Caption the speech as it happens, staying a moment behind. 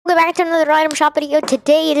back to another item shop video.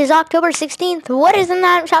 Today it is October 16th. What is in the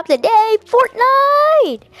item shop today?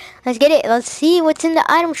 Fortnite! Let's get it. Let's see what's in the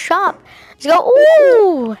item shop. Let's go.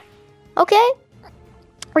 Ooh! Okay.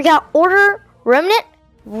 We got Order Remnant.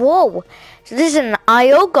 Whoa. So this is an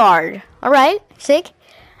IO guard. Alright. Sick.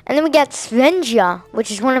 And then we got Svenja, which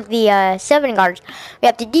is one of the 7 guards. We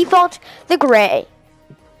have the default, the gray,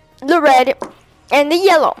 the red, and the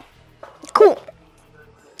yellow. Cool.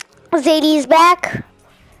 Zadie is back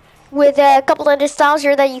with a couple of the styles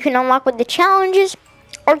here that you can unlock with the challenges.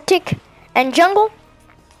 Arctic and Jungle.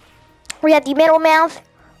 We have the Metal Mouth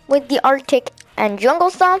with the Arctic and Jungle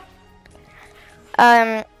style.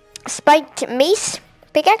 Spiked Mace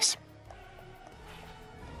pickaxe.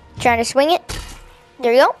 Trying to swing it.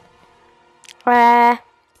 There you go.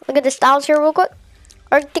 Look at the styles here real quick.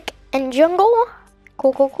 Arctic and Jungle.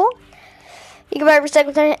 Cool, cool, cool. You can buy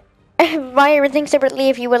everything separately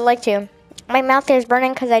if you would like to. My mouth is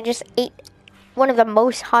burning because I just ate one of the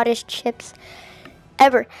most hottest chips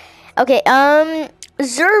ever. Okay,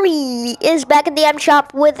 Zuri is back at the item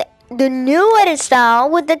shop with the new edit style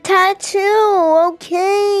with the tattoo.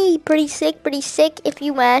 Okay, pretty sick if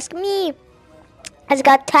you ask me. It's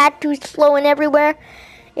got tattoos flowing everywhere.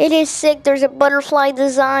 It is sick. There's a butterfly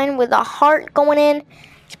design with a heart going in.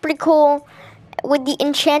 It's pretty cool. With the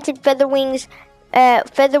enchanted feather wings,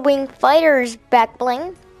 featherwing fighters back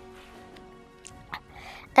bling.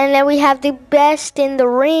 And then we have the best in the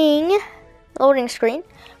ring loading screen.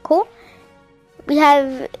 Cool. We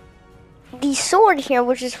have the sword here,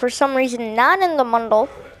 which is for some reason not in the bundle.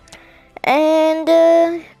 And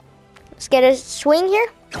let's get a swing here.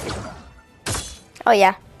 Oh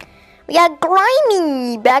yeah. We got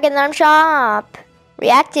Grimy back in the item shop.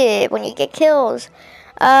 Reactive when you get kills.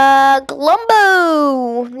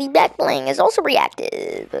 Glumbo, the back bling is also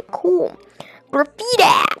reactive. Cool.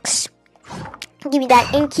 Graffitax. Give me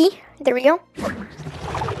that inky. There we go.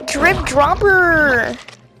 Drip Dropper.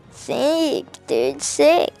 Sick, dude.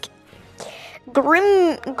 Sick.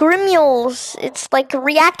 Grimules. It's like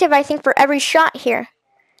reactive, I think, for every shot here.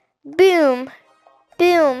 Boom.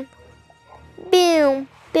 Boom. Boom.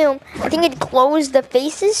 Boom. I think it glows the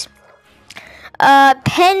faces.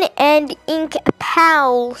 Pen and ink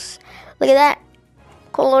pals. Look at that.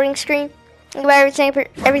 Cool loading screen. Think about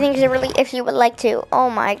everything separately if you would like to. Oh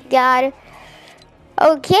my god.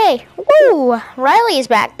 Okay. Woo! Riley is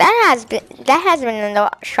back. That has been in the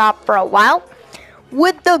shop for a while.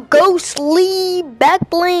 With the ghostly back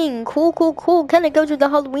bling. Cool, cool, cool. Kinda goes with the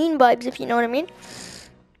Halloween vibes, if you know what I mean.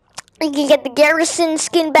 You can get the Garrison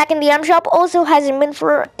skin back in the item shop. Also hasn't been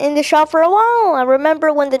in the shop for a while. I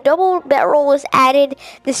remember when the double barrel was added,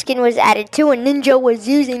 the skin was added too, and Ninja was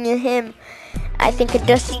using him. I think a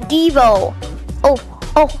Dusty Devo. Oh,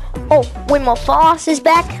 Windmill Foss is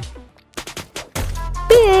back.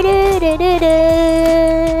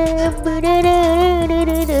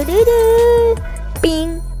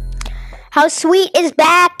 Bing. How Sweet is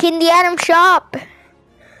back in the item shop.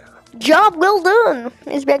 Job well done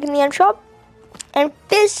is back in the item shop. And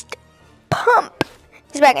Fist Pump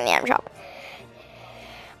is back in the item shop.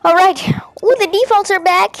 Alright. Ooh, the defaults are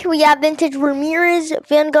back. We have Vintage Ramirez,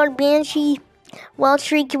 Vanguard Banshee, Wild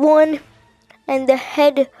Streak 1, and the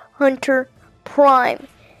Headhunter Prime.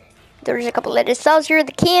 There's a couple of styles here.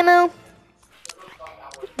 The camo.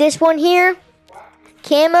 This one here.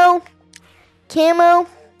 Camo. Camo.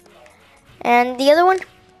 And the other one.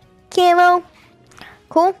 Camo.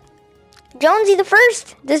 Cool. Jonesy the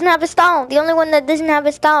First doesn't have a style. The only one that doesn't have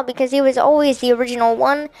a style because he was always the original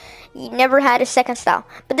one. He never had a second style.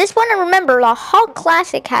 But this one, I remember, the Hog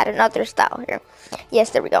Classic had another style here. Yes,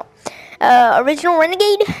 there we go. Original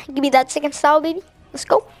Renegade. Give me that second style, baby. Let's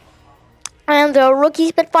go. And the Rookie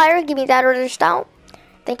Spitfire. Give me that other style.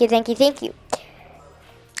 Thank you. I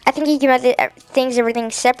think you can have everything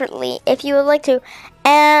separately if you would like to.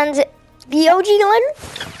 And the OG glider.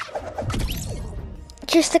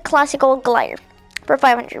 Just a classic old glider for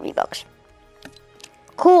 500 V-Bucks.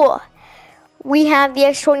 Cool. We have the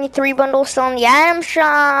X23 bundle still in the item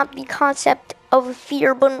shop. The Concept of a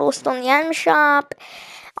Fear bundle still in the item shop.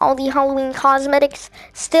 All the Halloween cosmetics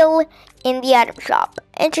still in the item shop.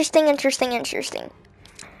 Interesting.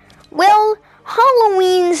 Well,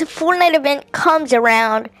 Halloween's Fortnite event comes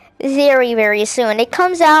around very soon. It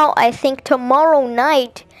comes out, I think, tomorrow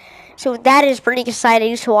night. So that is pretty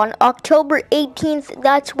exciting. So on October 18th,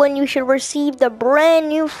 that's when you should receive the brand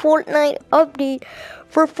new Fortnite update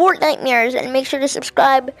for Fortnitemares. And make sure to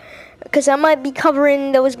subscribe because I might be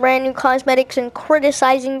covering those brand new cosmetics and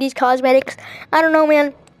criticizing these cosmetics. I don't know,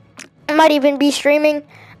 man. I might even be streaming.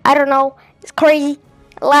 I don't know. It's crazy.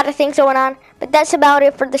 A lot of things going on. But that's about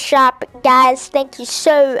it for the shop, guys. Thank you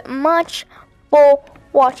so much for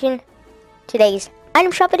watching today's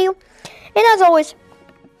item shop video. And as always,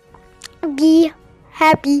 be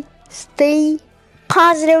happy, stay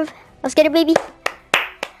positive. Let's get it, baby.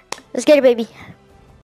 Let's get it, baby.